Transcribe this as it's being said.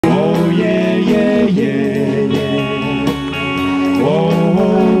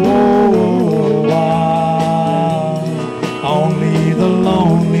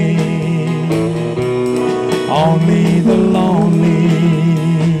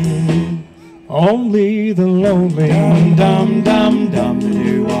Only the lonely Dum dum dum dum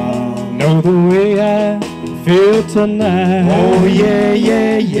do know the way I feel tonight. Oh yeah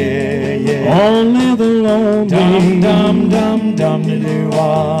yeah yeah yeah. Only the lonely Dum dum dum dum do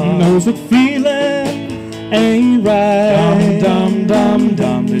knows that feeling ain't right. Dum dum dum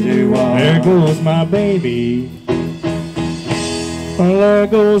dum do There goes my baby. There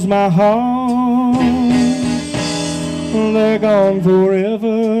goes my heart. They're gone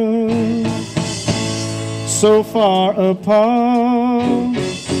forever, so far apart.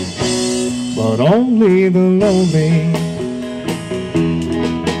 But only the lonely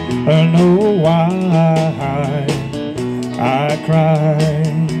know why I cry.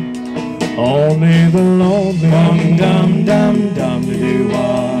 Only the lonely dum dum dum do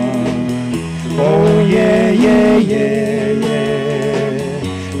Oh yeah yeah yeah yeah.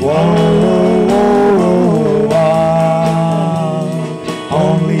 Whoa whoa whoa whoa.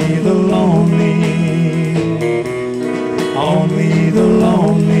 Only the lonely. Only the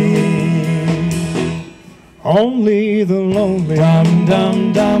lonely. Only the lonely Dum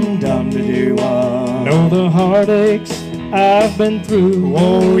dum dum dum do know the heartaches I've been through.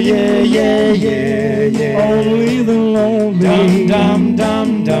 Oh yeah yeah yeah yeah. Only the lonely Dum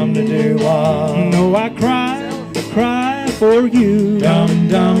dum dum do know I cry for you. Dum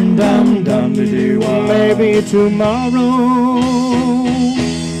dum dum dum do Maybe tomorrow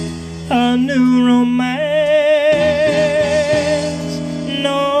a new romance,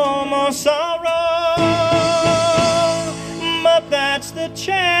 no more sorrow. But that's the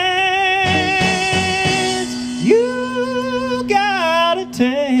chance you gotta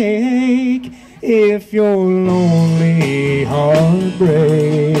take if your lonely heart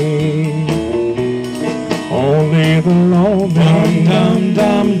breaks. Only the lonely dum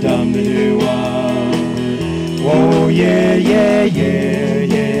dum dum do Whoa yeah yeah yeah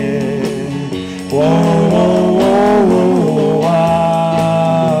yeah. Whoa